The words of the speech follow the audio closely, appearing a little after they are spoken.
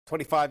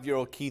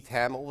25-year-old Keith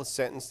Hamill was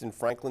sentenced in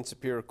Franklin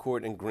Superior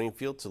Court in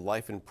Greenfield to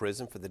life in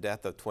prison for the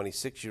death of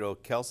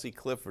 26-year-old Kelsey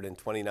Clifford in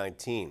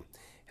 2019.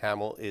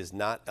 Hamill is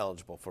not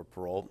eligible for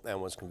parole and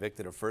was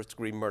convicted of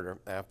first-degree murder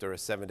after a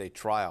 7-day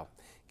trial.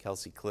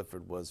 Kelsey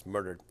Clifford was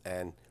murdered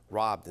and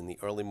robbed in the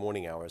early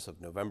morning hours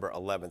of November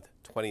 11,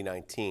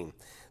 2019.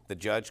 The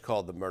judge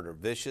called the murder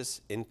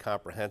vicious,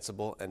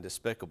 incomprehensible, and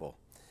despicable.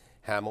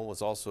 Hamill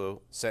was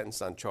also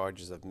sentenced on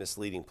charges of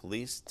misleading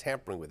police,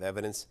 tampering with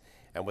evidence,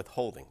 and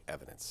withholding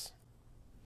evidence.